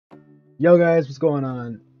Yo guys, what's going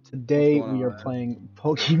on? Today What's going we on, are man? playing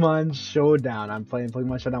Pokemon Showdown. I'm playing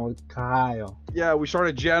Pokemon Showdown with Kyle. Yeah, we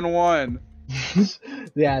started Gen 1.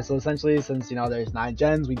 Yeah, so essentially since there's 9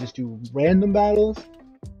 gens, we just do random battles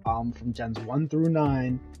from gens 1 through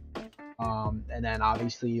 9. And then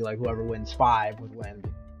obviously like whoever wins 5 would win.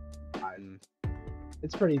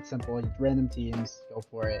 It's pretty simple. Just random teams, go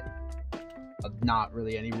for it. Not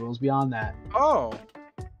really any rules beyond that. Oh.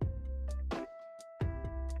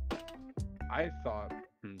 I thought.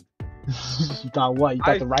 You thought what? You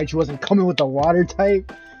thought the Raichu wasn't coming with the water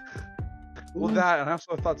type? Well, that, and I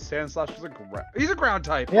also thought Sandslash was he's a ground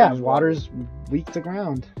type. Yeah, water's weak to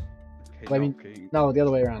ground. Okay, Well, I mean, no, the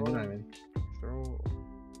other way around. You know what I mean?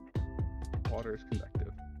 Water is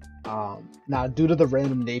convective. Now, due to the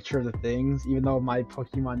random nature of the things, even though my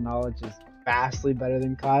Pokemon knowledge is vastly better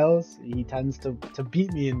than Kyle's, he tends to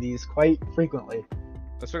beat me in these quite frequently.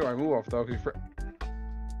 Let's figure my move off though.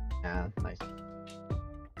 Yeah, nice.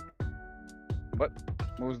 What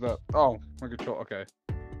was that? Oh, my control. Okay.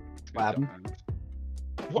 What happened?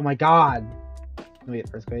 Oh my god! Let me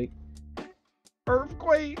get Earthquake.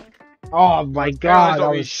 Earthquake! Oh my god!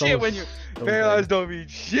 Don't mean shit when you paralyzed. Don't mean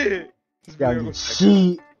shit. Yeah, you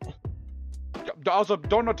cheat. Also,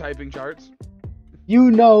 don't know typing charts.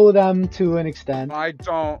 You know them to an extent. I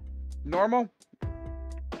don't. Normal.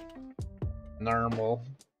 Normal.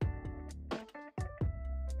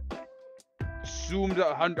 Assumed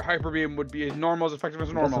a Hyper Beam would be as normal as effective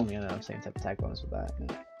as normal. Same type of attack bonus with that.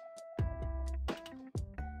 Yeah.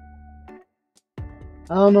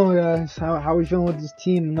 I don't know, guys. How are we feeling with this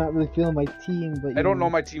team? I'm not really feeling my team, but I don't know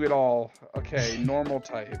my team at all. Okay, normal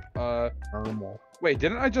type. Normal. Wait,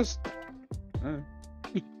 didn't I just?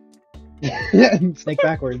 Snake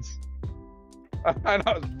backwards. I know,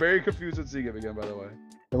 I was very confused at seeing him again. By the way.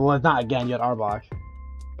 Well, it's not again. You had Arbok.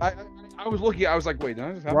 I was looking. I was like, wait, did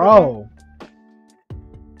I just have Bro.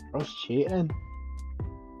 Bro's cheating.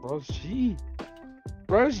 Bro's cheating.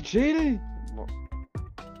 Bro's cheating.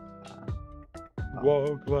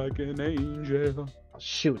 Walk like an angel. Oh,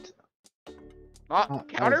 shoot.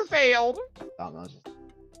 Counter failed. Oh, no, just...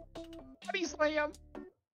 Body slam.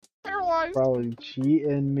 Paralyzed. Bro, you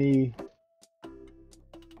cheating me.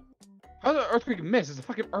 How's an earthquake miss? It's a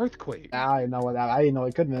fucking earthquake. I didn't know what that. I didn't know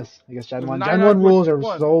it could miss. I guess Gen 1. Gen 1 rules are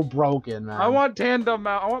so broken, man. I want tandem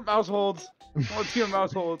mouse. I want mouse holds. I want team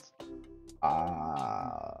mouse holds.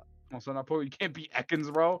 Also, not you can't beat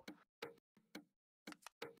Ekans, bro.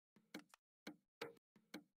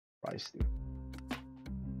 Christ.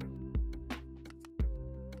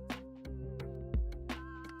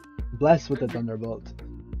 Blessed with the Thunderbolt.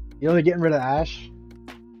 You know they're getting rid of Ash?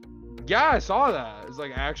 Yeah, I saw that. It's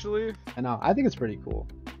like, actually. I know. I think it's pretty cool.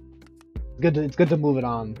 It's good to move it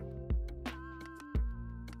on.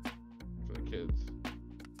 For the kids.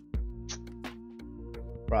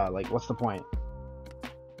 Bruh, like, what's the point?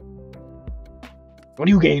 What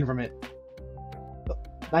do you gain from it?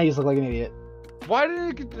 Now you just look like an idiot. Why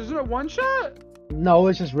did it? Isn't it one shot? No,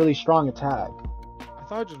 it's just really strong attack. I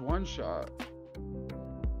thought just one shot.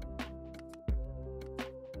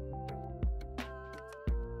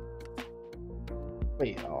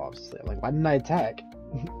 Wait, like, why didn't I attack?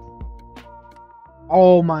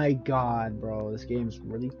 Oh my god, bro. This game's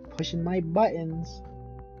really pushing my buttons.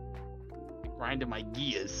 Grinding my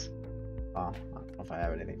gears. Oh, I don't know if I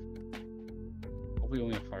have anything. Hopefully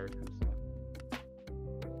only a fire type stuff.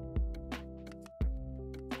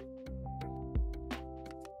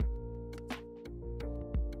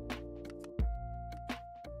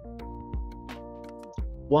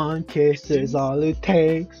 One kiss is all it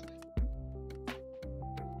takes.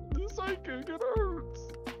 The psychic, it hurts.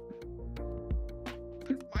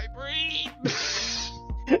 My brain.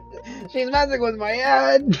 She's messing with my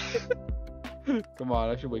head. Come on,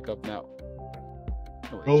 I should wake up now.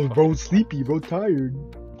 Bro's sleepy, bro, tired.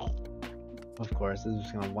 Of course, this is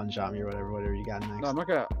just gonna one-shot me or whatever you got next. No, I'm not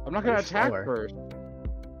gonna attack slower. first.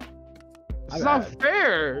 It's not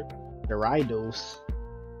fair. Gyarados.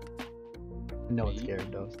 No, it's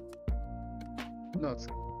Gyarados. No, it's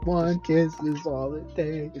one kiss is all it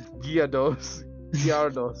takes. It's Gyarados.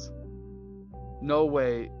 Gyarados. No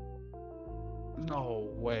way. No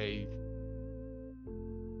way.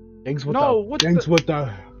 Jinx with no, the. what Jinx the? with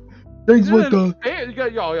the. Jinx with the.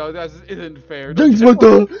 Yo, that isn't fair. Jinx with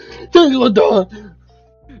the. Jinx with the.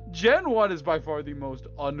 Gen 1 is by far the most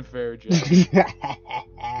unfair gen.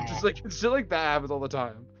 Just like shit like that happens all the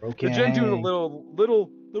time. Okay. The Gen 2 is a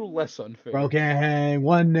little less unfair. Bro can't hang.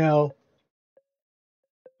 1-0.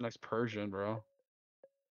 Nice Persian, bro.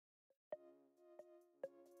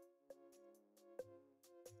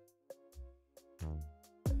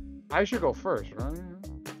 I should go first, right?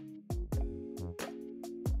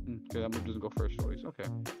 Okay, that move doesn't go first choice. Okay.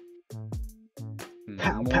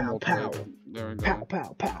 Pow, pow, Normal pow. type. There we go. Pow,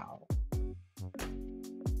 pow, pow.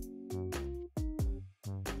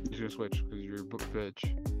 You're gonna switch because you're a bitch.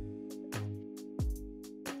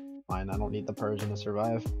 Fine, I don't need the Persian to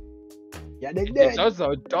survive. Yeah, they It did. does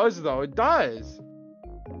though. It does though. It does.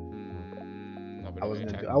 I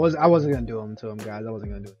wasn't gonna do him to him, guys. I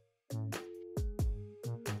wasn't gonna do it.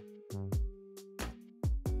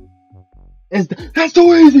 That's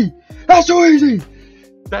too easy. That's too easy.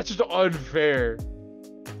 That's just unfair.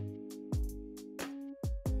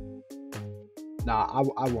 Nah,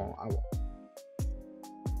 I won't.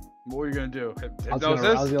 What are you gonna do? I was gonna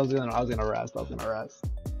rest.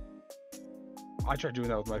 I tried doing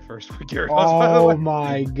that with my first Gyarados. Oh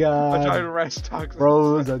my god. I tried to rest Toxic.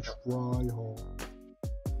 Bro, that's try hard.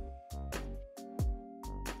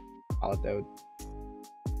 Oh, dude.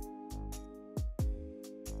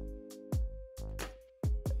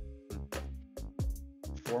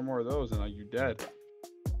 Four more of those and you're dead.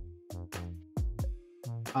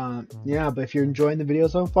 Yeah, but if you're enjoying the video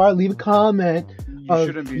so far, leave a comment You of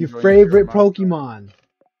shouldn't be your enjoying favorite your Pokemon.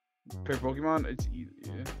 Favorite Pokemon? It's easy.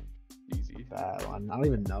 Yeah. Easy. That one. I don't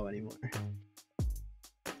even know anymore.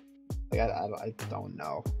 Like, I don't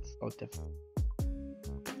know. It's so different.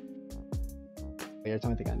 Like, every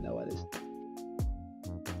time I think I know it is.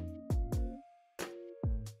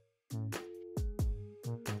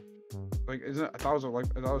 Like, isn't it? I thought it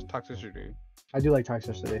was Toxicity. I do like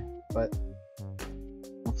Toxicity, but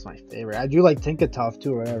that's my favorite. I do like Tinkatuff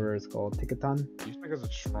too, or whatever it's called. Tinkaton? You think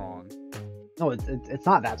it's strong? No, it's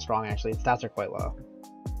not that strong actually. Its stats are quite low.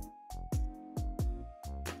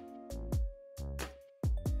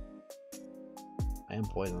 I am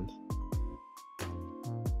poisoned.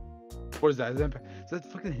 What is that? Is that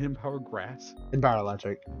fucking Hidden Power Grass? In Power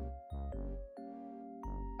Electric.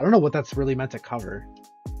 I don't know what that's really meant to cover.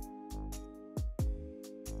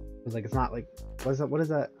 It's like, it's not like, what is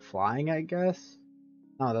that? Flying, I guess?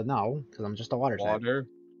 No, because I'm just a water type. Water?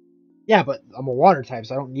 Yeah, but I'm a water type,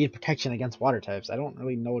 so I don't need protection against water types. I don't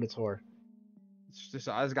really know what it's for. It's just,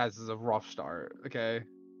 this is a rough start, okay?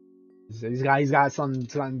 He's got some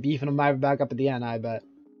beefing him back up at the end, I bet.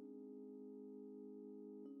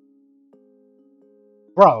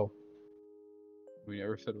 Bro. We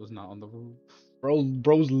never said it was not on the rule.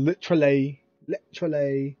 Bro's literally.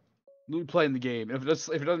 We playing the game. If it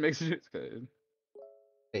doesn't make sense, it's good.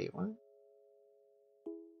 Wait, what?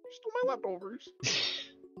 Stole my leftovers.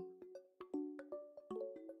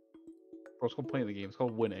 Bro, it's called playing the game. It's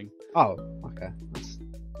called winning. Oh, okay.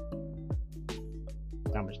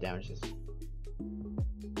 How much damage is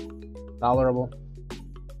tolerable?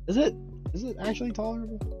 Is it actually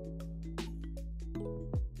tolerable?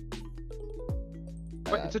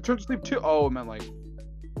 Wait, it's a turn sleep too. Oh, it meant like.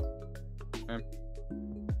 I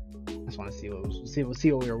just want to see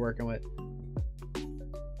what we were working with.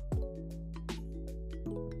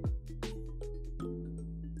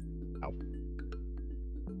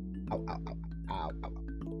 Ow.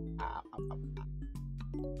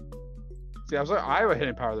 See, I was like, I have a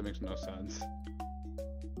hidden power that makes no sense.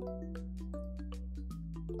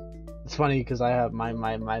 It's funny because I have my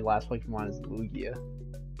last Pokemon is Lugia.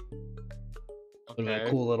 It was a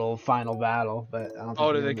cool little final battle, but I don't think.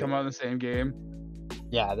 Oh, did they come out in the same game?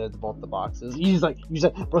 Yeah, they're both the boxes.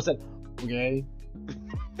 Bro said, okay.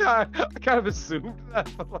 Yeah, I kind of assumed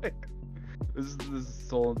that, but like, this is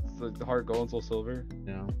Soul, the Heart Gold and Soul Silver.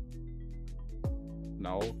 Yeah.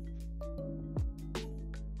 No.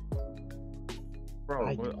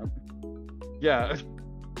 Bro, yeah.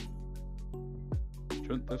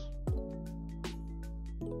 Shouldn't this?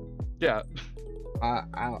 Yeah.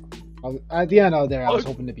 At the end of there, I was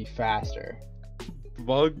hoping to be faster.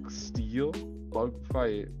 Bug Steel? Bug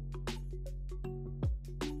Fight.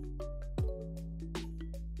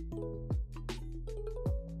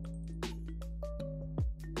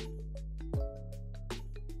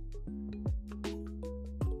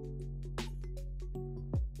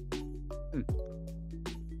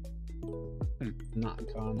 Not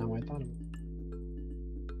gone how I thought it would.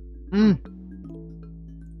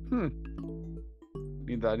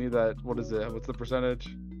 Need that. What is it? What's the percentage?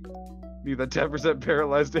 Need that 10%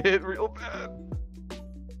 paralyzed to hit real bad.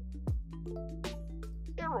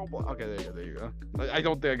 Okay, there you go. I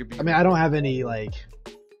don't think I could beat. I mean, I don't have any like.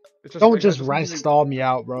 Don't just rest stall me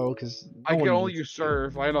out, bro. Because I can only use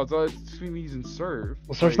Surf. I know it's between these and Surf.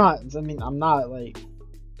 Well, Surf's not. I mean, I'm not like.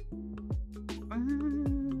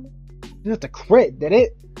 You have to crit, did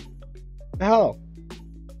it? The hell?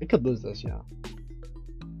 I could lose this, you know.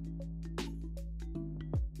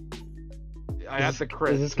 I have to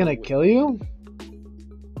crit. Is this gonna kill you?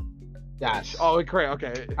 Yes. Oh, it crit.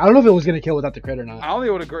 Okay. I don't know if it was gonna kill without the crit or not. I don't think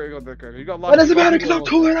it would have crit with the crit. You got lucky. What does it matter? Because I'm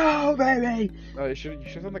 2-0, baby. You should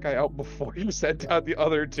send the guy out before you sent out the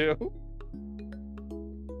other two.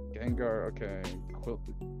 Gengar. Okay.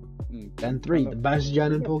 Gen 3, the best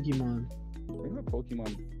gen in Pokemon. Bring the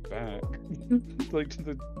Pokemon back. Like to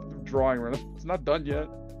the drawing room. It's not done yet.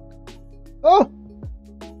 Oh!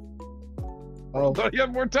 Oh. Thought you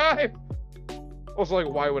have more time! Also, like,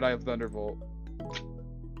 why would I have Thunderbolt?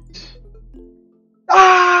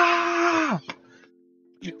 Ah!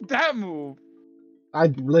 That move!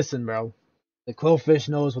 Listen, bro. The Quillfish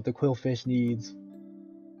knows what the Quillfish needs.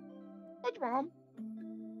 SpongeBob!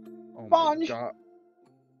 Oh Sponge. my god.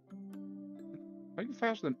 Are you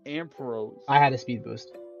faster than Ampharos? I had a speed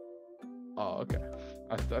boost. Oh, okay.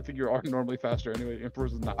 I think you are normally faster anyway.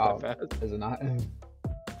 Ampharos is not that fast. Is it not?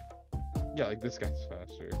 Yeah, like this guy's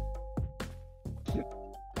faster.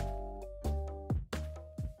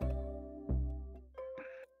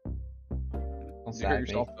 Don't static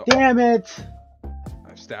yourself, me. Damn it!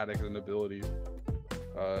 Static is an ability.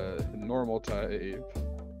 Normal type.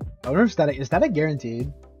 I wonder if static is static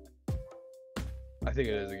guaranteed. I think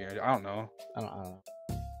it is a guarantee. I don't know. I don't know.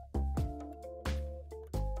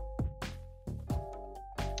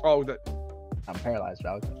 Oh, that. I'm paralyzed,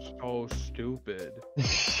 bro. So stupid.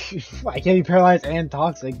 I can't be paralyzed and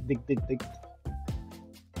toxic. Dude,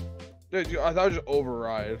 I thought it was just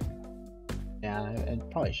override. Yeah, it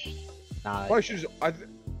probably should. Nah, probably should just, I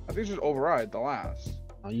think it's just override the last.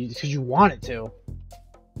 Oh, because you want it to.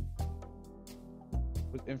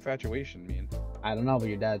 What does infatuation mean? I don't know, but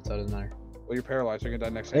you're dead, so it doesn't matter. Well, you're paralyzed, so you're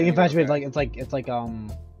gonna die next I time. think infatuated, it's like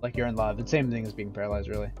you're in love. It's the same thing as being paralyzed,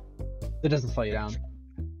 really. It doesn't slow you down.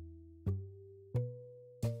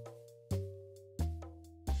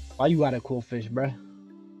 Why you got a cool fish, bruh?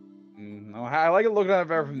 No, I like it looking at it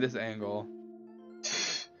better from this angle.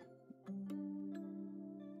 It's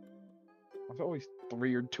always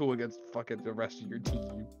 3 or 2 against fucking the rest of your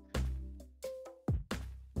team.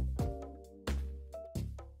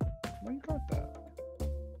 Why you got that?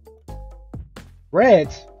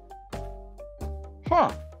 Red.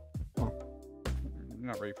 Huh. I'm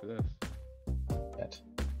not ready for this. Yet.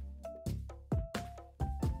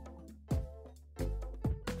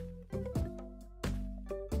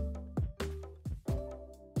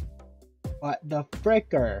 What the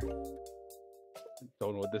fricker?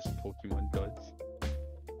 Don't know what this Pokemon does.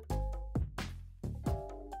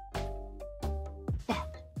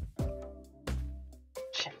 Fuck.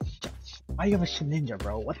 Shit. Why you have a Shedinja,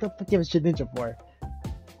 bro? What the fuck do you have a Shedinja for?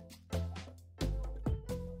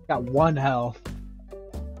 Got 1 health.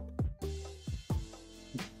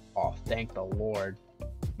 Oh, thank the Lord.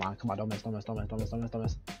 Come on, don't miss.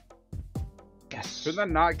 Yes. Shouldn't that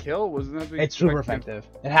not kill? Wasn't that? It's super effective.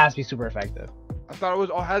 It has to be super effective. I thought it was.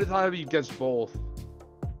 I had to be against both.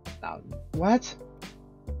 What?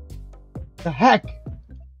 The heck?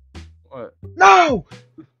 What? No!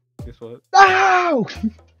 Guess what? No!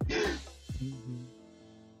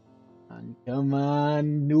 Come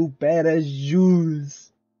on, new better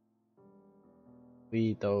shoes.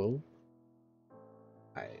 Vito.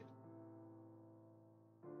 Alright.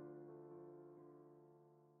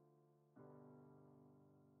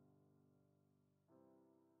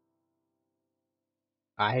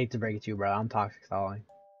 I hate to break it to you, bro. I'm toxic stalling.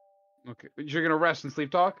 Okay, but you're gonna rest and sleep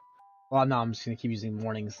talk? Well, no, I'm just gonna keep using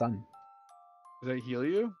Morning Sun. Does that heal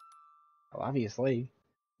you? Well, obviously.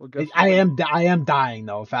 Well, guess I am dying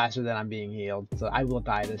though faster than I'm being healed, so I will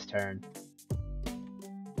die this turn.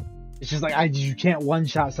 It's just like you can't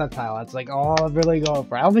one-shot Sceptile. That's like all I'm really going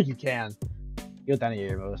for. I don't think you can. You'll down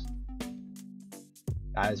your most.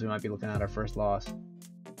 Guys, we might be looking at our first loss.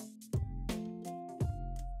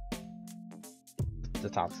 The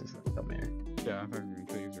toxic come here. Yeah, I think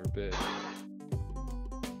things are a bit.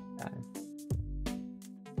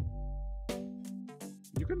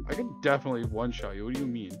 I can definitely one-shot you. What do you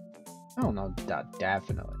mean? I don't know.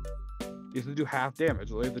 Definitely. You have to do half damage.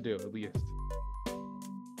 That's all you have to do, at least.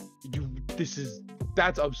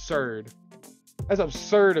 That's absurd. That's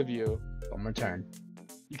absurd of you. One more turn.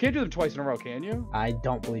 You can't do them twice in a row, can you? I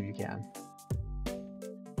don't believe you can.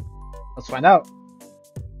 Let's find out.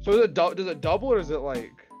 So does it double or is it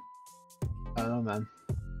like? I don't know, man.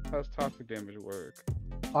 How does toxic damage work?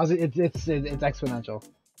 It's exponential.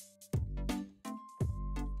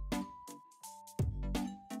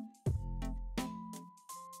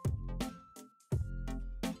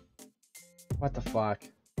 What the fuck?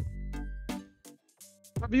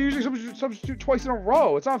 I'm usually substitute twice in a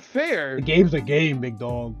row. It's not fair. The game's a game, big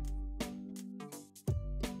dog.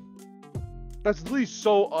 That's literally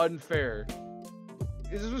so unfair.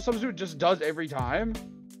 Is this what substitute just does every time?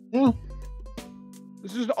 Yeah.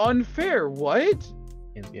 This is unfair. What?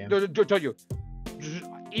 Game. Don't tell you.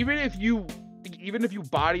 Even if you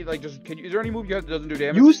body like just is there any move you have that doesn't do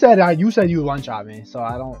damage? You said you one shot me, so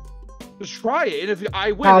I don't. Just try it, and if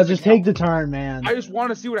I win, Kyle, just take the turn, man. I just want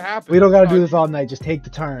to see what happens. We don't gotta do this all night. Just take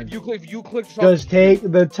the turn. If you click just take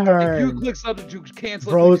the turn. If you click substitute,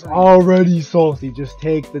 cancel. Bro's already salty. Just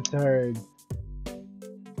take the turn.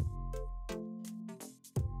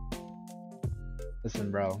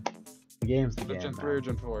 Listen, bro. The game's the game. Gen 3 or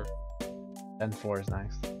Gen 4? Gen 4 is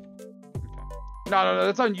next. Okay. No,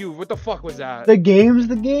 that's on you. What the fuck was that? The game's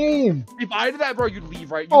the game. If I did that, bro, you'd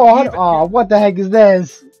leave, right? What the heck is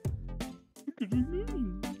this?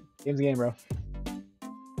 Game's the game, bro.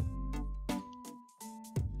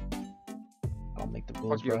 I'll make the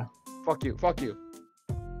rules, bro. Fuck you. Fuck you.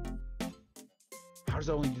 How does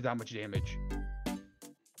that only do that much damage? Come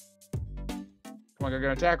on, I gotta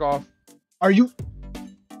get an attack off. Are you...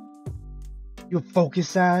 You focus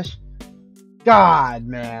sash? God,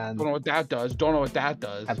 man. Don't know what that does.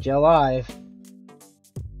 Kept you alive.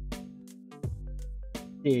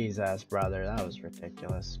 Jesus, brother. That was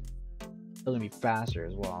ridiculous. Still gonna be faster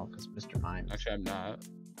as well, because Mr. Mime. Actually, I'm not.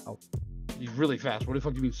 Oh. He's really fast. What the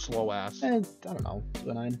fuck do you mean slow ass? I don't know.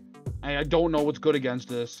 2-9. I don't know what's good against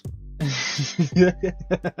this.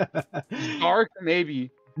 Dark?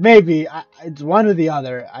 Maybe. Maybe. It's one or the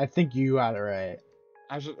other. I think you got it right.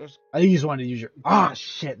 I think you just wanted to use your... Ah,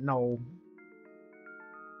 shit, no.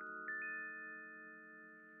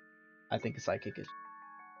 I think a psychic is...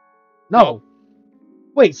 No!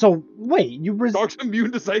 Wait, you Dark's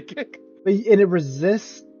immune to psychic? And it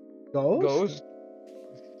resists Ghost? Ghost?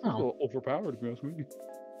 Oh. A little overpowered, if you ask me.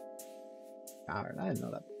 Alright, I didn't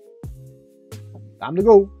know that. Time to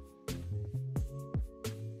go.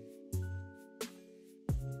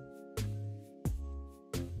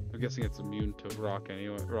 I'm guessing it's immune to rock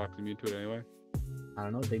anyway. Rock's immune to it anyway. I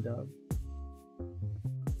don't know, big dog.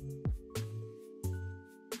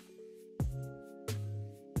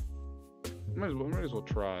 Might as well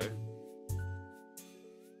try.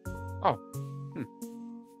 Oh. I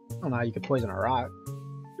don't know how you could poison a rock.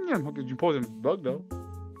 Yeah, how could you poison a bug though?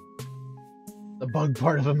 The bug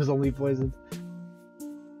part of him is only poisoned.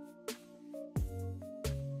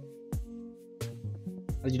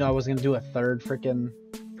 As you know, I was gonna do a third freaking.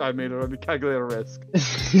 I made it. I calculated a risk.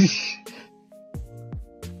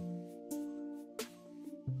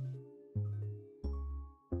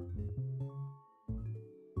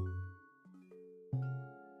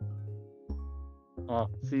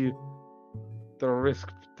 See, the risk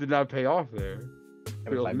did not pay off there.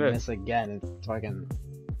 If I miss again, it's fucking.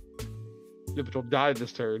 Yeah, but you'll die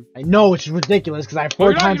this turn. I know, it's ridiculous because I have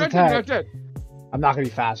 4 times attack. Dead. I'm not gonna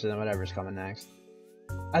be faster than whatever's coming next.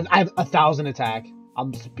 I have 1,000 attack.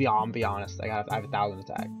 I'm just be honest. I have 1,000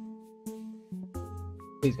 attack.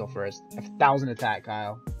 Please go first. I have 1,000 attack,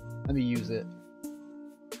 Kyle. Let me use it.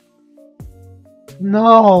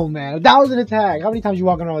 No, man, 1,000 attack. How many times you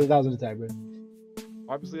walking around with 1,000 attack, bro?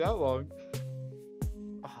 Obviously that long.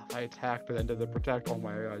 Oh, if I attacked but then did the protect, oh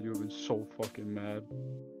my god, you would have been so fucking mad.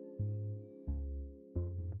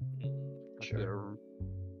 Sure.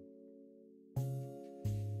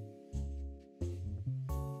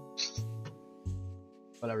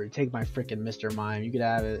 Whatever, take my freaking Mr. Mime. You could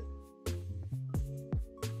have it.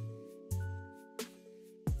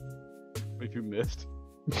 If you missed.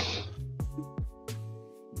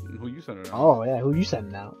 Who you sending out? Oh yeah, who you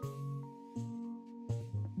sending out?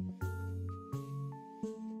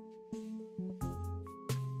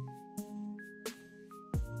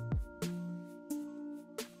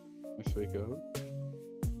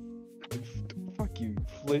 Fuck you,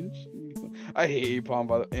 flinch. I hate Palm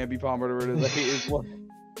by the Ambi Palm, whatever it is. I hate his look.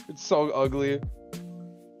 It's so ugly.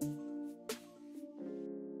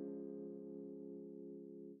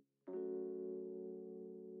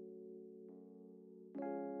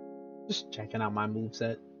 Just checking out my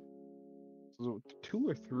moveset. So 2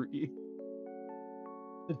 or 3?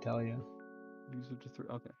 To tell you. Use it to 3.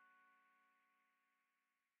 Okay.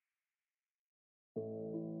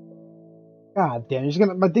 God damn, you're just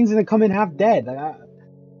gonna, my thing's gonna come in half dead. Like,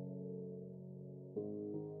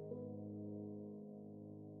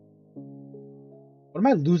 what am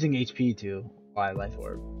I losing HP to? By Life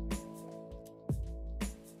Orb.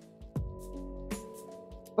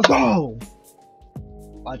 Let's go!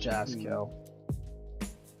 Watch ass kill.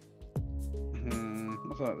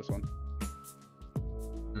 What's not this one?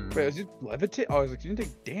 Wait, is it levitate? Oh, I was like, you didn't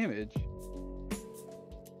take damage.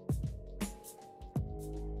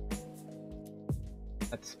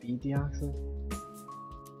 That's speed deoxys?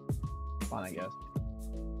 Fun, I guess.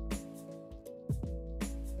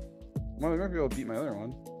 Well, I might be able to beat my other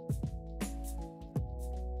one.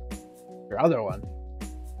 Your other one.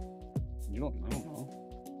 You don't. I don't know.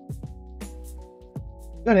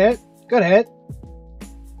 Good hit. Good hit.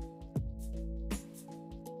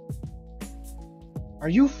 Are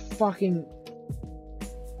you fucking?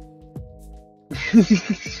 You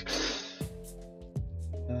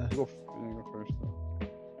go first.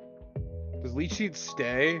 Does Leech Seed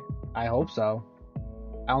stay? I hope so.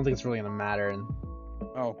 I don't think it's really gonna matter. And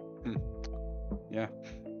Oh. Yeah.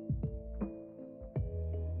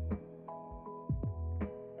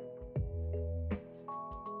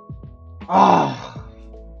 oh,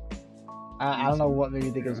 I don't know what made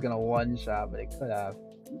me think it was gonna one shot, but it could have.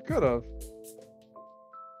 Could have.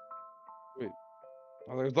 Wait.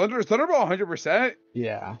 Oh, there's Thunderball 100%?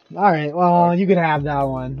 Yeah. All right. Well, you could have that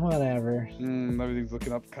one. Whatever. Everything's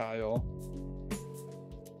looking up Kyle.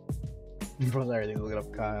 Everything's looking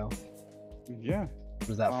up Kyle. Yeah.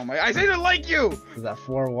 Was that? I say to like you! Was that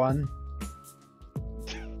 4-1?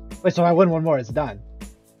 Wait, so I win one more. It's done.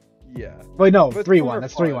 Yeah. Wait, no, But 3-1.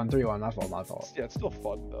 That's fun. 3-1. 3-1. My fault. My fault. Yeah, it's still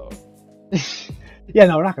fun though. Yeah,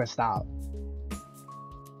 no, we're not gonna stop.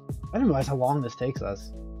 I didn't realize how long this takes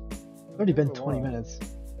us. It's already been 20 minutes.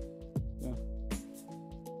 Yeah.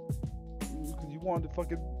 Because you wanted to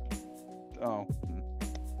fucking. Oh.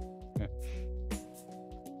 Yeah.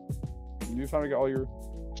 You time to get all your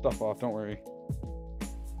stuff off. Don't worry.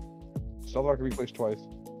 Stealth Rock can be placed twice.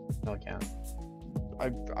 No, I can't.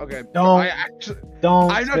 Okay. Don't. I actually. Don't.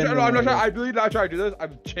 I'm not. spin No, I'm not the trying. I really not trying to do this.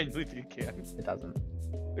 I'm genuinely think it can. It doesn't.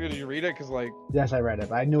 Did you read it? Cause like. Yes, I read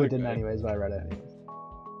it. I knew it didn't Okay. anyways, but I read it anyways.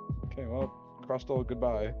 Okay, well, Crustle,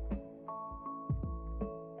 goodbye.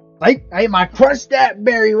 Like, I ate my crushed that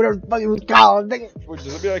berry, whatever the fuck it was called. Wait,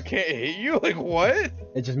 does it mean I can't hit you? Like what?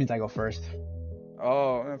 It just means I go first.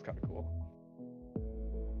 Oh, that's kind of cool.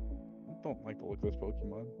 I don't like the look of this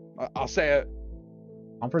Pokemon. I'll say it.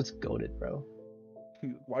 Pomper's goated, bro.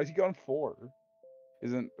 Why is he on 4?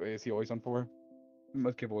 Wait, is he always on 4?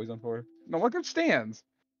 Mudkip always on 4? No, Mudkip stands.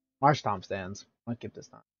 Marsh Tom stands. I'll give this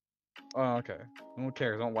time. Oh, okay. No one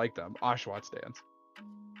cares. I don't like them. Oshawott stands.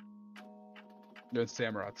 Then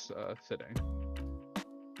Samurot's sitting.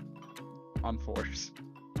 On 4s.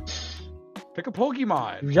 Pick a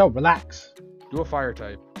Pokemon! Yo, relax. Do a fire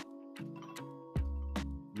type.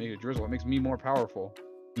 Make a Drizzle. It makes me more powerful.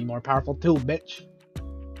 Be more powerful too, bitch.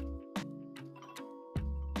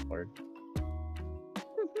 Word.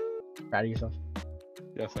 Proud of yourself.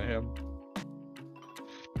 Yes, I am.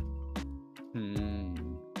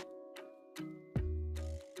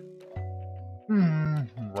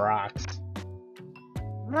 Rocks.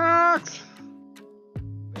 Rocks!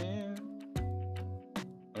 Man.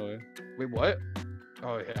 Oh, yeah. Wait, what?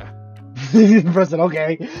 Oh, yeah. Press it,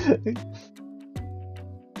 okay.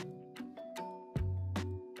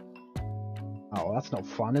 Oh, that's no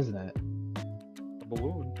fun, isn't it? A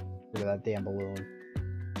balloon. Look at that damn balloon.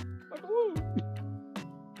 A balloon!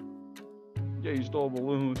 Yeah, you stole a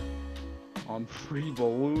balloon. On free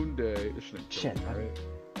balloon day. This shouldn't kill Shit, me, right?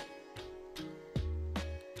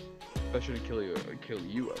 That shouldn't kill you, I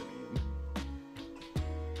mean.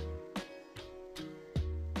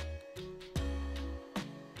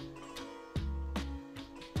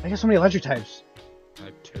 I got so many electric types. I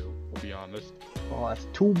have 2, we'll be honest. Well, that's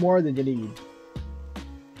 2 more than you need.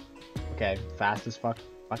 Okay, fast as fuck.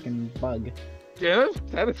 Fucking bug. Yeah,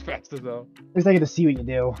 that is fast as though. At least I get to see what you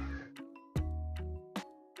do.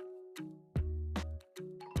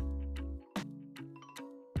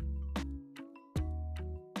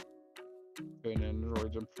 Been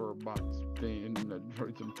androids and for bots. Been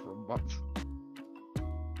androids and for bots.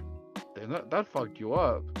 Damn, that fucked you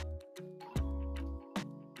up.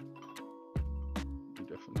 You're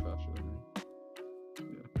definitely faster than me.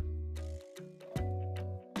 Yeah.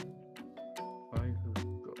 Fire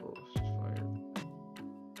ghost. Fire.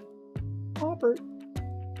 Hopper.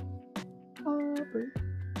 Hopper.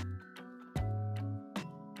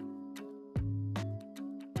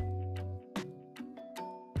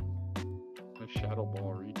 A Shadow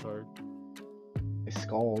Ball retard. They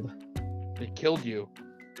scold. They killed you.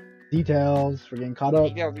 Details. We're getting caught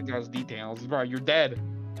up. Details. Bro, you're dead.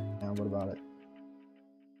 And what about it?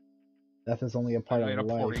 Death is only a part I made a of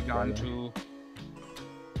life. Porygon brother. too.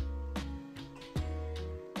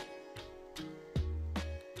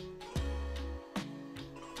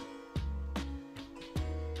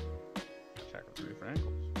 Sacrifice for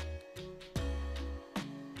ankles.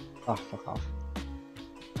 Oh, fuck off.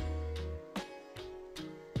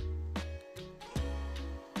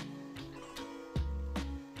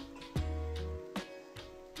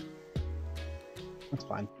 That's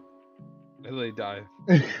fine. They literally die.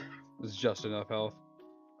 It's just enough health.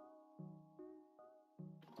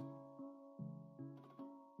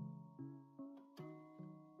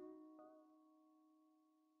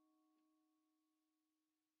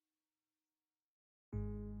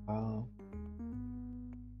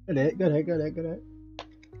 Good hit, good hit, good hit, good hit.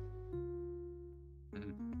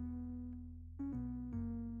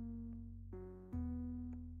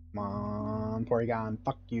 Come on, Porygon,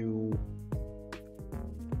 fuck you.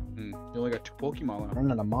 You only got 2 Pokemon left.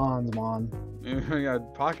 Running out of Mons, Mon. You only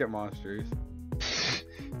got pocket monsters.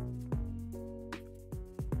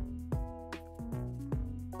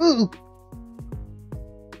 Ooh!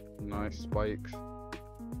 Nice spikes.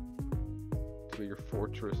 So your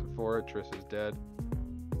fortress is dead.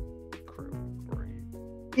 Great.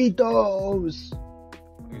 Eat those!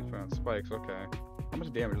 He's found spikes, okay. How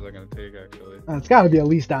much damage is that gonna take actually? It's gotta be at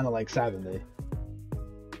least down to like 70.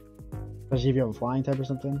 Especially if you have a flying type or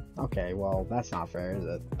something. Okay, well, that's not fair, is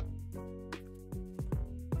it?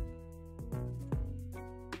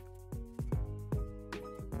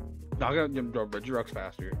 No, I'm gonna Regirock's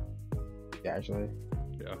faster. Yeah, actually.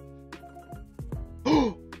 Yeah.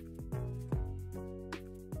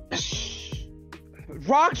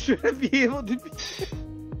 Rock shouldn't be able to be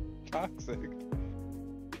toxic.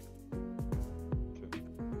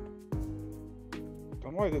 Don't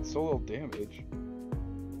know why I did so little damage.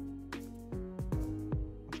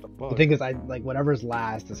 What's the bug? The thing is, whatever's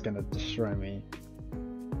last is gonna destroy me.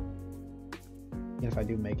 Even if I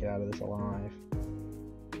do make it out of this alive.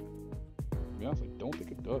 To be honest, I don't think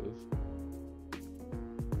it does.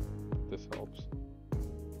 This helps.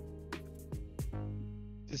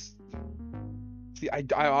 Just see, I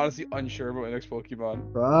honestly unsure about my next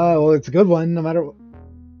Pokemon. Well, it's a good one, no matter what.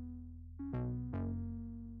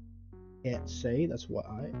 Can't say that's what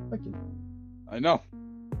I fucking. I know.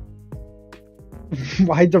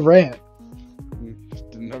 Why Durant? Just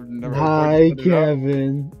never. Hi,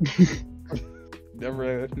 Kevin.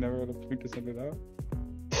 Never had a point to send it out.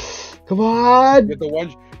 Come on! Get the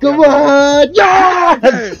one. Come on!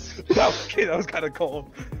 Yes! Okay, that was kind of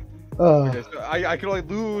cold. Okay, so I can only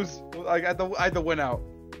lose. I had the win out.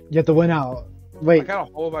 You have to win out. Wait. I kind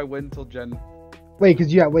of hope I win until Gen. Wait,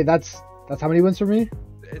 cause that's how many wins for me?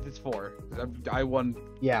 It's 4. I won.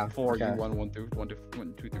 Yeah. 4. Okay. You won 1, 2,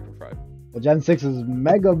 3, 4, 5. Well, Gen 6 is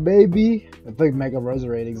Mega, baby. I think Mega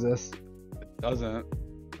Roserade exists. It doesn't.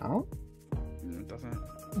 Oh? It doesn't.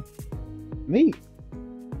 Me.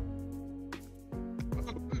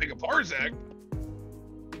 Mega Parsec.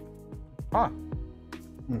 Huh.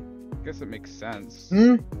 I guess it makes sense.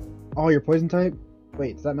 Oh, you're poison type?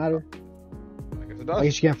 Wait, does that matter? I guess it does. I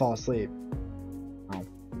guess you can't fall asleep. Oh.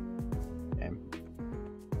 Damn.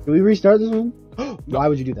 Can we restart this one? Why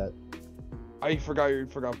would you do that? I forgot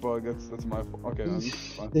bug. That's my fault. Okay, then,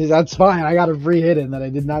 fine. That's fine. I got a free hit in that I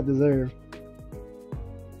did not deserve.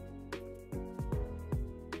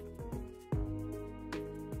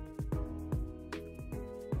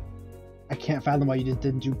 I can't fathom why you just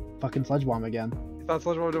didn't do fucking Sludge Bomb again. I thought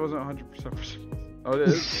Sludge Bomb wasn't 100%. Oh, it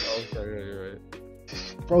is? Oh, okay, yeah, you're right.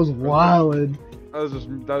 Bro's wildin'.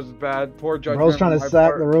 That was bad. Poor judgment. Bro's trying to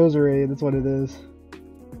sack the Rosary. That's what it is. I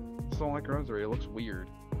just don't like Rosary. It looks weird.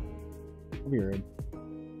 Weird.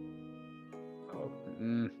 Oh,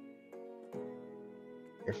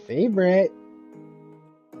 Your favorite?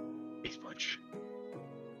 Ace Punch.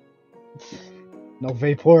 No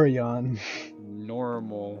Vaporeon.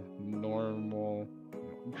 Normal.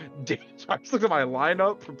 Damn, I just looked at my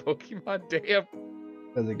lineup for Pokemon. Damn.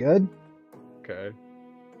 Is it good? Okay.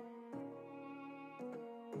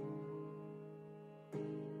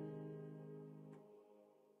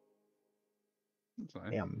 That's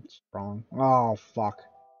fine. Damn, strong. Oh, fuck.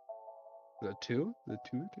 The 2? The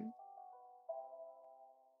 2?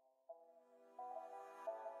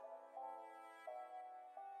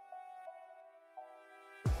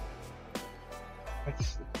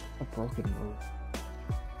 That's a broken move.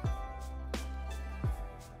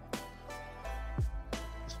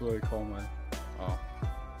 That's what I call my. Oh.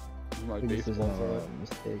 This is my This is baseball. a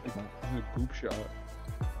mistake. This is a goop shot.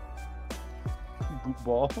 Goop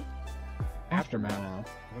ball. Aftermath.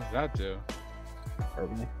 What does that do?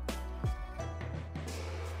 Hurt me.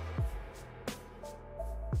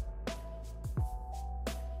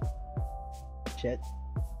 Shit.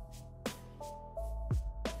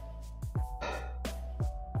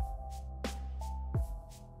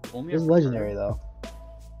 Only This is have legendary though.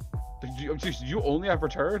 Did you only have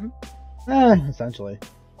return? Essentially.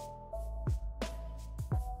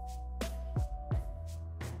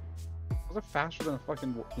 How's it faster than a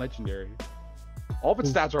fucking legendary? All of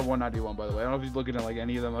its stats are 191, by the way. I don't know if you're looking at like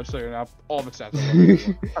any of them. I'll just tell you now. All of its stats are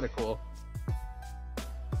 191. Kind of cool.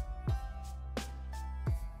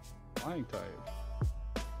 Flying type.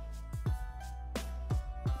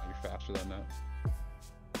 You're faster than that.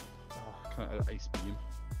 Oh, kind of ice beam.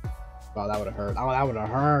 Oh, that would have hurt. Oh, that would have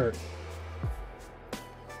hurt.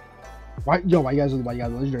 Why you guys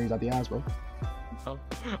legendaries out the ass, bro? No,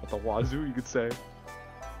 at the wazoo, you could say.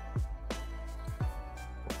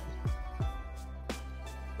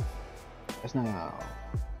 That's not.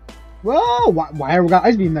 Whoa! Why have we got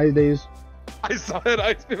ice beam nowadays? I saw it,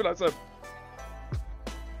 I said, I said.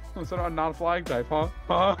 It's not a non-flying type, huh?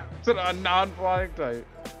 Huh? It's not a non-flying type.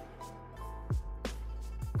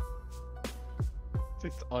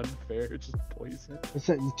 It's unfair, it's just poison. It's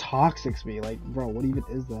that toxics me, like, bro, what even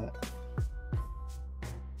is that?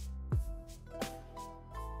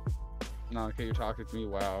 No, okay, you're talking to me,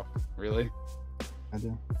 wow. Really? I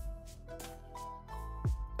do.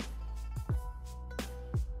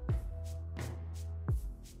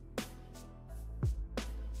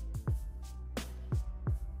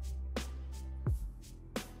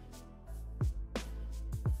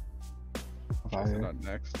 What's not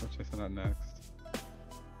next? What's not next?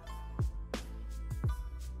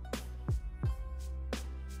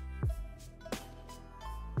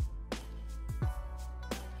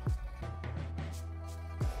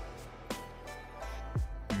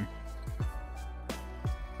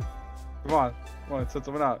 Come on, set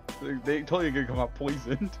someone out. They told you gonna come out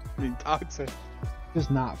poisoned, being toxic. Just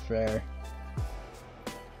not fair.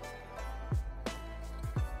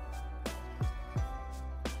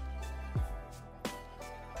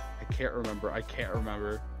 I can't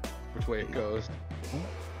remember which way it goes.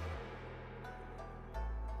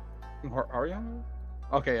 Are you on?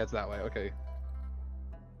 Okay, it's that way. Okay.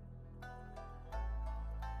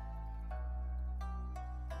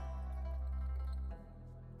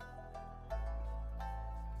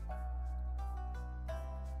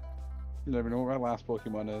 You never know what my last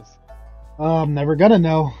Pokemon is. I'm never gonna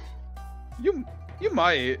know. You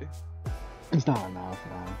might. It's not enough,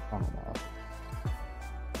 man. Not enough.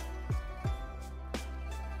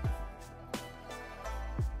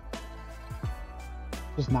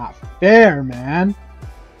 Just not fair, man.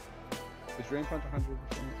 Is Rain Punch 100%?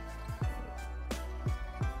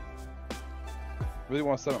 Really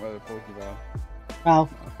want to set up my other Pokemon. Well,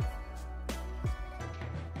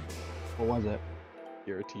 what was it?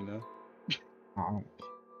 Giratina. Oh.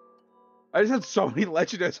 I just had so many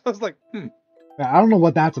legendaries. I was like, I don't know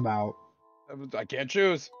what that's about. I can't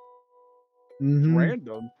choose. Mm-hmm. It's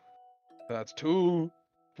random. That's 2,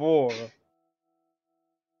 4.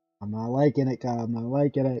 I'm not liking it, Kyle. I'm not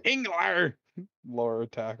liking it. Ingler! Lower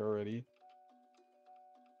attack already.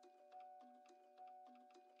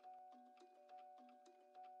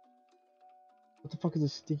 What the fuck is a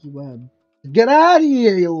sticky web? Get out of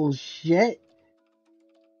here, you little shit!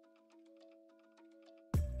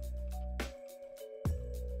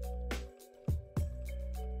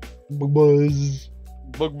 Bug buzz.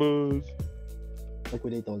 Bug buzz.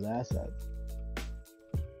 Liquidate those assets.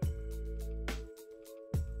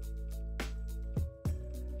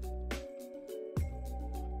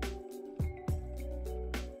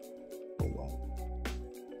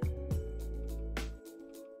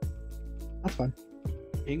 That's fine.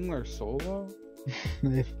 Ingler solo?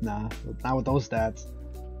 Nah, not with those stats.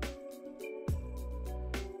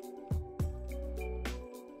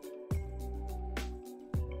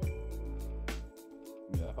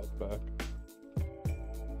 Yeah, health back.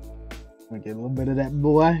 Gonna get a little bit of that,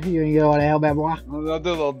 boy. You ain't get all that hell back, boy. I'll do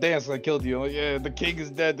a little dance like I killed you. Like, yeah, the king is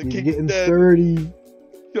dead. The He's king getting is dead. sturdy.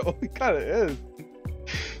 Yo, he kind of is.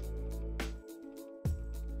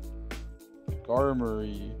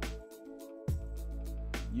 Garmery.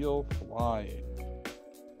 Eel flying.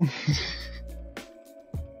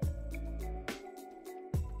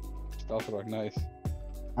 Stealth rock, nice.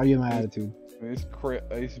 How you my attitude? This crit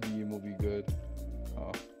ice beam will be good.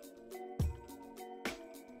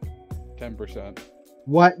 10%.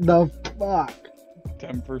 What the fuck?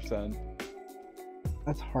 10%.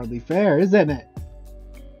 That's hardly fair, isn't it?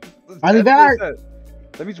 That's Hardly fair. 10%.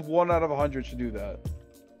 That means 1 out of 100 should do that.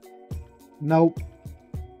 Nope.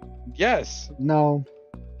 Yes. No.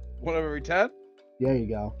 1 out of every 10? There you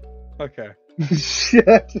go. Okay.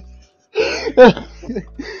 Shit.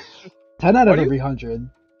 10 out of every 100.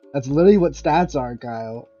 That's literally what stats are,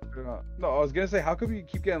 Kyle. No, I was gonna say, how come you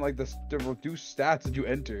keep getting like the reduced stats that you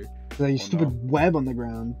enter? That stupid web on the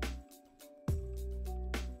ground.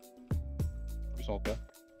 Result that.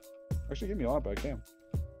 Actually, give me a lot back, damn.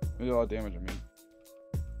 Maybe a lot of damage, I mean.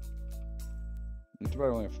 Too bad I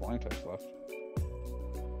only have flying types left.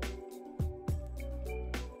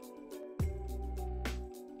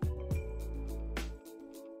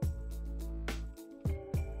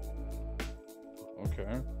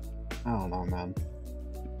 Okay. I don't know, man.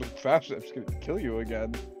 Look fast, I'm just gonna kill you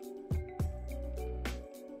again.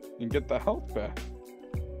 And get the health back.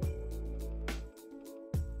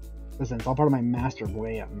 Listen, it's all part of my master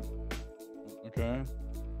plan. Okay.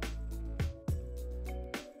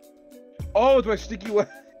 Oh, it's my sticky web.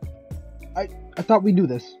 I thought we do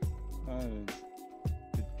this.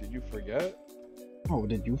 Did you forget? Oh,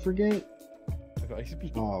 did you forget? Ice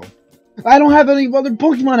beam. Oh. I don't have any other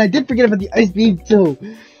Pokemon. I did forget about the Ice Beam too.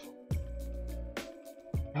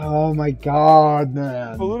 Oh my god,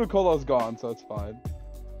 man. Ludicolo's gone, so it's fine.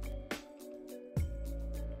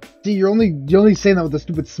 See, you're only saying that with a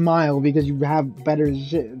stupid smile because you have better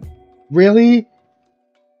shit. Really?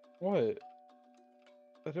 What?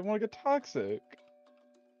 I didn't want to get toxic.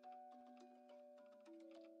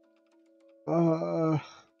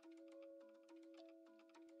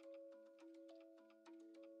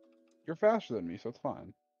 You're faster than me, so it's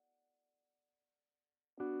fine.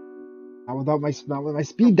 Not without my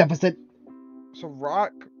speed deficit. So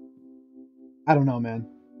rock. I don't know, man.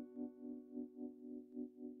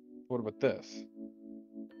 What about this?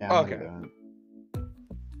 Yeah, Okay.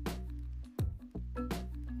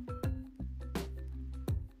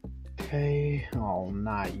 Okay. Oh,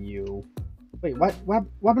 not you. Wait, what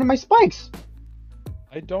happened to my spikes?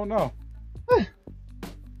 I don't know. No!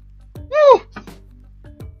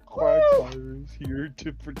 Quagfire's here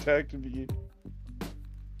to protect me.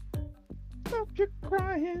 Stop your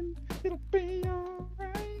crying, it'll be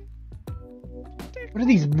alright. What are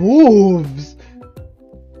these moves?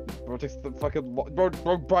 Bro takes the fucking bro. No,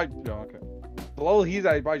 okay. The level he's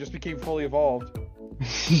at, probably just became fully evolved.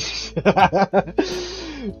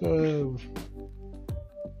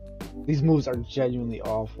 These moves are genuinely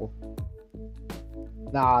awful.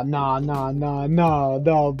 No,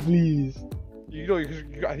 please. You know,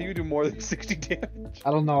 I think you do more than 60 damage.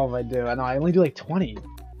 I don't know if I do. I know I only do like 20.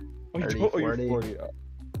 Oh, 30, you're 40. 40. Are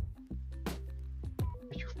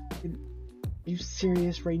you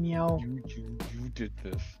serious right now? You did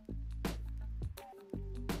this.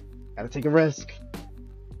 Gotta take a risk.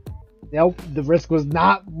 Nope, the risk was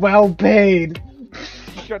not well paid.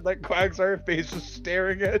 You got that Quagsire face just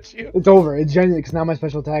staring at you. It's over. It's genuine because now my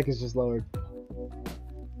special attack is just lowered.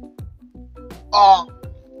 Oh!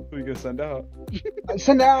 Who are you gonna send out?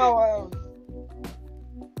 Send out!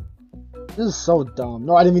 This is so dumb.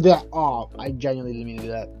 No, I didn't mean to do that. Oh, I genuinely didn't mean to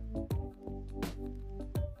do that.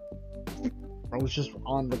 I was just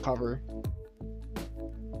on the cover.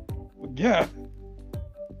 Yeah.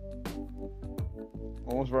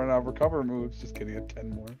 Almost running out of recover moves. Just kidding, at 10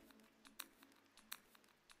 more.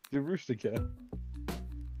 Do roost again.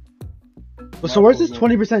 Well, so where's this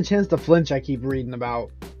 20% chance to flinch I keep reading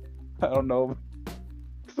about? I don't know.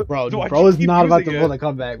 Bro is not about to pull the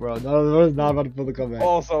comeback, bro. No, bro is not about to pull the comeback.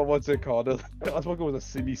 Also, what's it called? I was working with a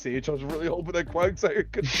Simi Sage. I was really hoping that Quagsire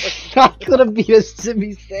could. I could have beat a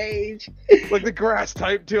Simi Sage. Like the grass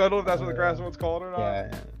type too. I don't know if that's what the grass one's called or not.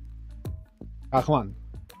 Yeah. Oh, come on.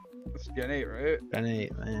 It's Gen 8, right? Gen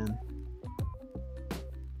 8, man.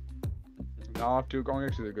 No, 2 going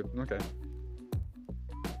actually they're good. Okay.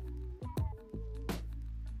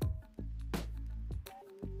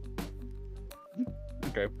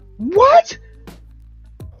 Okay. What?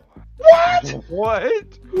 What?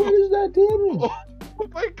 What? What is that damage? Oh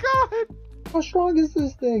my god! How strong is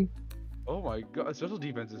this thing? Oh my god, special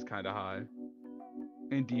defense is kind of high.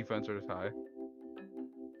 And defense are just high.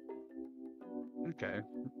 Okay.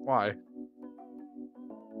 Why?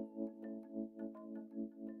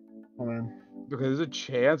 Oh man. Because there's a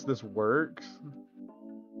chance this works.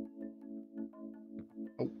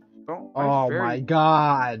 Oh, why is oh fairy... my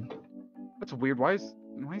god. That's weird. Why is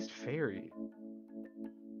fairy?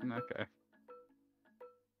 Okay.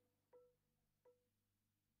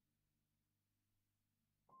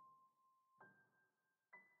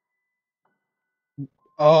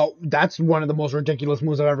 Oh, that's one of the most ridiculous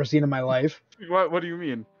moves I've ever seen in my life. What do you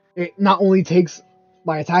mean? It not only takes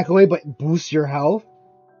my attack away, but boosts your health.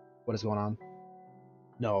 What is going on?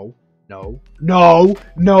 No,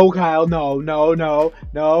 Kyle, no.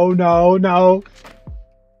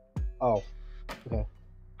 Oh, okay.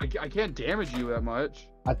 I can't damage you that much.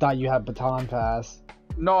 I thought you had baton pass.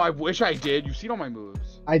 No, I wish I did. You've seen all my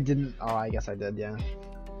moves. I didn't. Oh, I guess I did, yeah.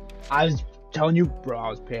 I was telling you, bro, I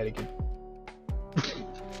was panicking.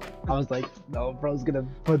 I was like, no, bro's gonna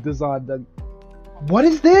put this on the... What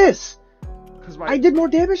is this? I did more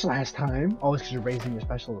damage last time. Oh, it's because you're raising your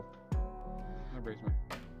special. I raised my...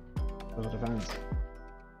 Special defense.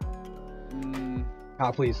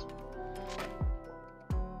 Ah, please.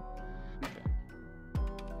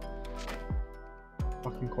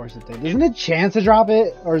 Fucking course it did. Isn't it a chance to drop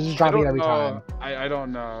it? Or is it just dropping it every time? I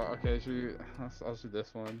don't know. Okay, I'll do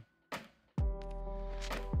this one.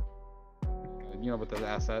 You know about those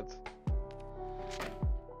assets.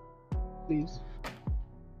 Please.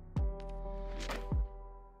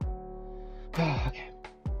 Okay.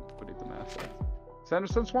 Putting the assets. Send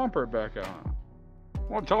Swampert back on. I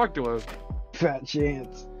want to talk to us. Fat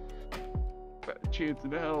chance. Fat chance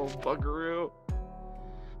in hell, buckaroo.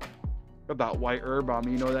 Got that white herb on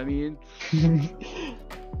me, you know what that means?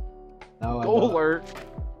 No, Go alert.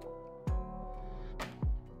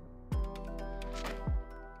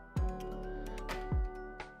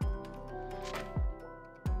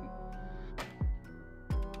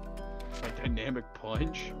 A dynamic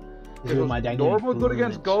punch? This is my dynamic normal good punch.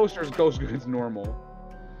 against ghost, or is ghost good against normal?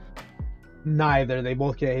 Neither. They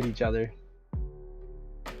both can hit each other.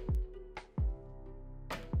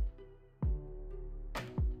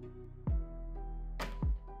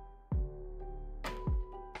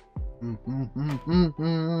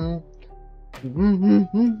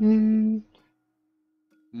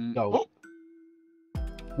 Go.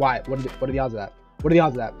 Why? What are the odds of that? What are the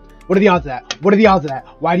odds of that? What are the odds of that? What are the odds of that?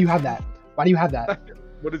 Why do you have that? Why do you have that?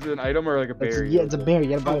 What is it, an item or like a berry? Yeah, it's a berry.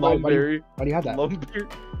 Yeah, why do you have that? Lone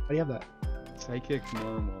berry? Why do you have that? Psychic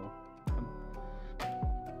normal.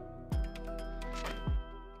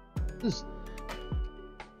 This is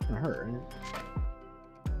gonna hurt, right?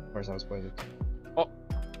 Of course I was poisoned. Oh.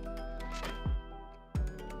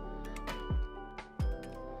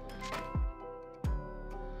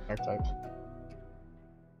 Dark type.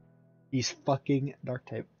 He's fucking dark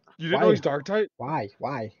type. You didn't know he's dark type? Why?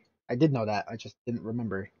 Why? I did know that. I just didn't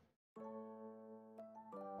remember.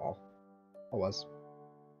 Oh, I was.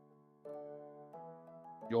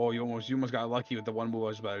 Yo, you almost got lucky with the one move I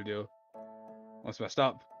was about to do. Almost messed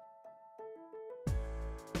up.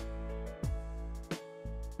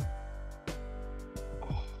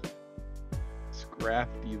 Oh,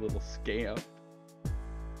 scrafty little scamp.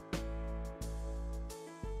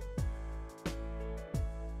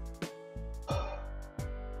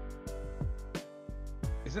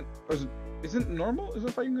 Isn't normal?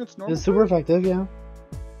 Isn't fighting against normal? It's super effective, yeah.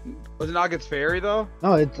 Was it not against fairy though?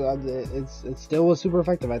 No, it's still was super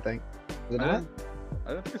effective. I think. Is it not?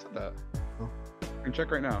 I don't think I said that. Oh. I can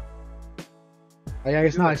check right now. Oh, yeah, I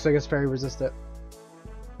guess not. So I guess fairy resist it.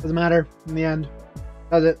 Doesn't matter in the end.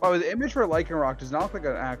 Does it? Oh, the image for Lycanroc does not look like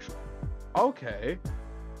an actual. Okay.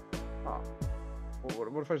 Oh. Well,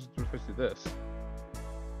 what if I do this?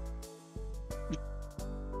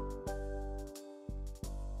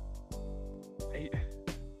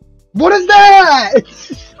 What is that?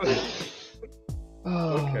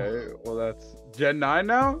 Okay, well that's Gen 9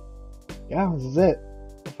 now? Yeah, this is it.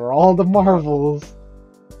 For all the marvels.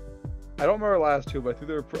 I don't remember the last two, but I think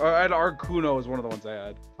they were... I had Arcuno was one of the ones I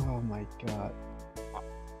had. Oh my god.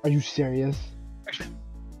 Are you serious?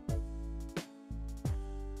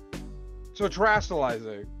 So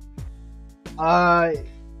terastallizing.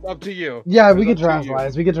 Up to you. Yeah, we could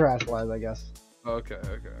terastallize. We could terastallize, I guess. Okay.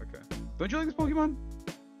 Don't you like this Pokemon?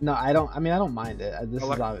 No, I don't. I mean, I don't mind it. This is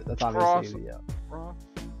that's obviously yeah.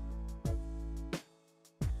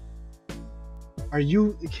 Are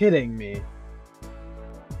you kidding me?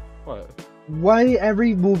 What? Why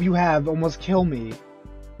every move you have almost kill me?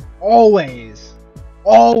 Always.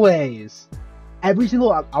 Always. Every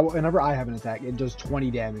single whenever I have an attack, it does 20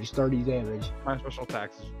 damage, 30 damage. My special attack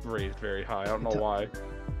is raised very high. I don't know why.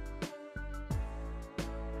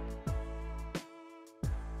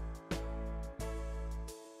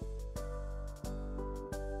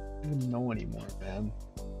 I don't even know anymore, man.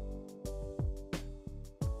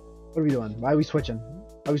 What are we doing? Why are we switching?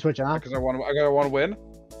 Are we switching, huh? Because I want to win.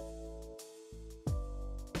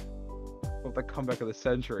 What the comeback of the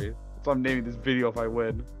century? That's what I'm naming this video if I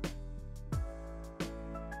win.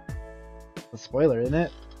 A spoiler, isn't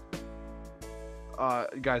it?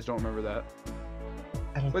 You guys don't remember that.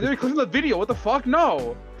 But they're clicking the video. What the fuck?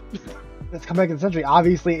 No. Let's come back in the century.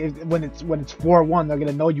 Obviously, when it's 4-1, they're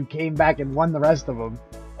gonna know you came back and won the rest of them.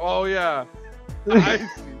 Oh yeah. I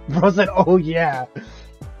see. Bro said, "Oh yeah."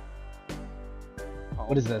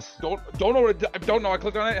 What is this? Don't know what I don't know. I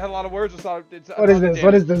clicked on it. It had a lot of words. What is this?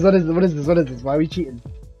 What is this? What is this? What is this? What is this? Why are we cheating?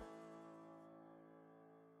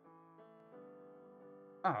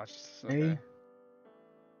 Oh, it's just okay.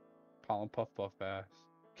 Pollen puff ass.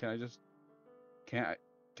 Can I just? Can I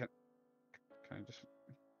just?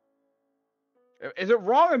 Is it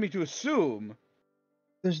wrong of me to assume?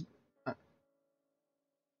 There's.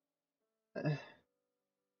 God,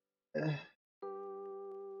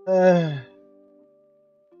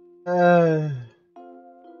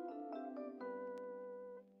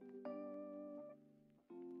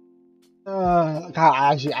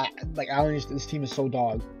 I don't understand. This team is so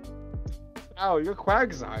dog. Oh, you're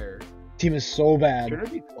Quagsire. Team is so bad. Shouldn't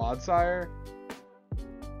it be Clodsire?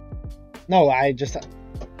 No,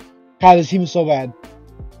 God, this team is so bad.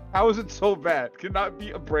 How is it so bad? Could not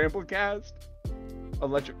be a Bramble cast?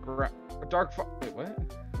 Electric dark wait, what?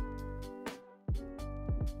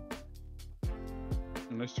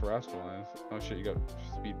 Nice terrestrialize. Oh shit, you got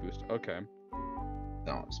speed boost. Okay.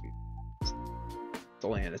 No, speed. It's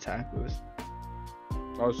only an attack boost.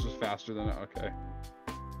 Oh, it's just faster than it. Okay.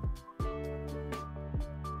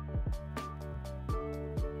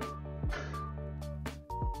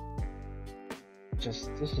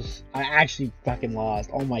 I actually fucking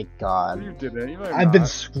lost. Oh my god. You didn't. You know I've been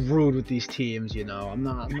screwed with these teams, you know. I'm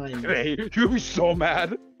not even... Hey, you'll be so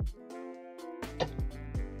mad.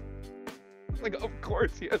 Like, of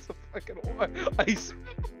course he has a fucking ice.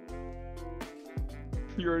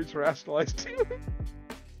 You already terrestrialized too.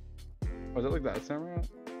 Was it like that, Samurai?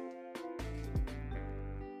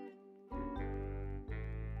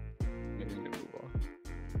 Maybe we can move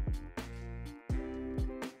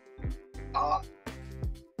on.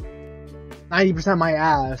 90% my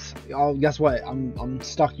ass. Oh, guess what? I'm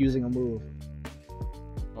stuck using a move.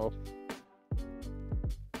 Oh.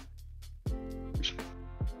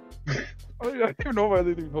 I don't even know why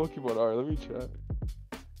they think Pokemon are. Let me check.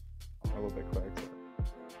 Oh, I love that Quagsire.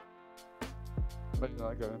 But you're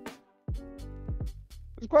not gonna.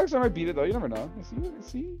 This Quagsire might beat it though. You never know.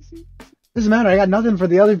 See. Doesn't matter. I got nothing for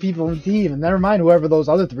the other people in the team, and never mind whoever those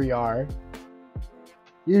other three are.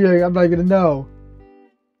 Yeah, I'm not gonna know.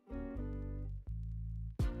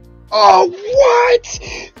 Oh, what?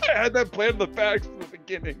 I had that plan in the back from the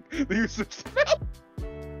beginning. The use of spell.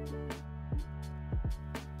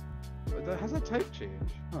 How's that type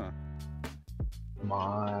change? Huh. Come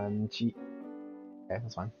on, cheat. Okay,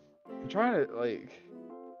 that's fine. I'm trying to like.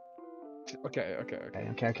 Okay.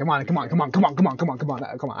 Come on.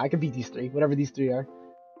 I can beat these three, whatever these three are.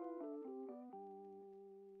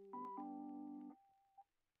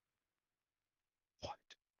 What?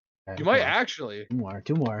 Okay, You might actually.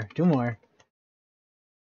 Two more.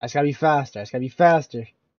 I just gotta be faster.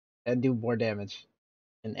 And do more damage.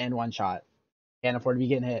 And one shot. Can't afford to be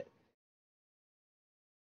getting hit.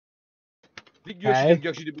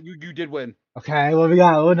 You did win. Okay, what we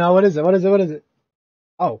got? Oh no, what is it?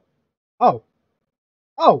 Oh!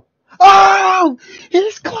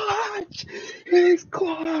 He's clutch!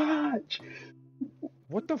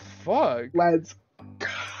 What the fuck? Let's go.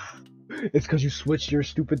 It's because you switched your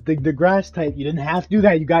stupid thing to grass type. You didn't have to do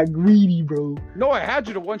that. You got greedy, bro. No, I had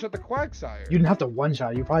you to one-shot the Quagsire. You didn't have to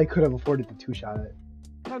one-shot. You probably could have afforded to two-shot it.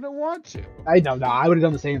 I don't want to. I know, no, I would have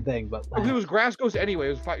done the same thing, but... If it was Grass Ghost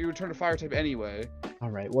anyway, it was you return to Fire type anyway.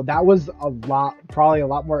 Alright, well that was probably a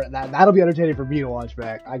lot more... That'll be entertaining for me to watch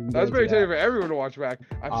back. That's very entertaining for everyone to watch back.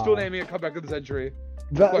 I'm still naming it Comeback of the Century.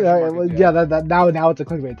 Now it's a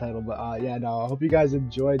clickbait title, but yeah, no, I hope you guys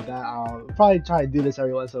enjoyed that. I'll probably try to do this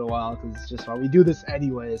every once in a while, because it's just fun. We do this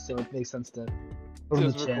anyway, so it makes sense to...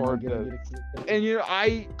 Just record it. And you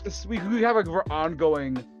know, we have an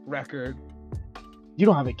ongoing record. You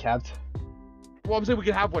don't have it kept. Well, I'm saying we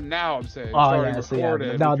can have one now. I'm saying. Oh yeah, so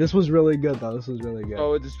yeah. No, this was really good though. This was really good.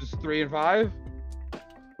 Oh, this was 3 and 5.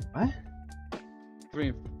 What?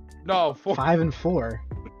 3. No, 4. 5 and 4.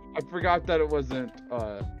 I forgot that it wasn't.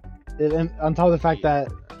 And on top of the fact that,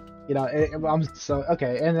 you know, I'm so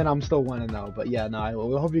okay, and then I'm still 1-0. But yeah, no, I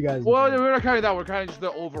hope you guys. Well, we're not counting that. We're counting just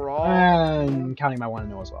the overall. And counting my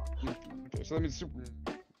 1-0 as well. Okay, so let me super.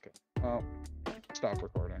 Okay. Stop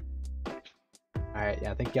recording. Alright,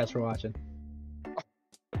 yeah, thank you guys for watching.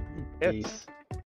 Peace.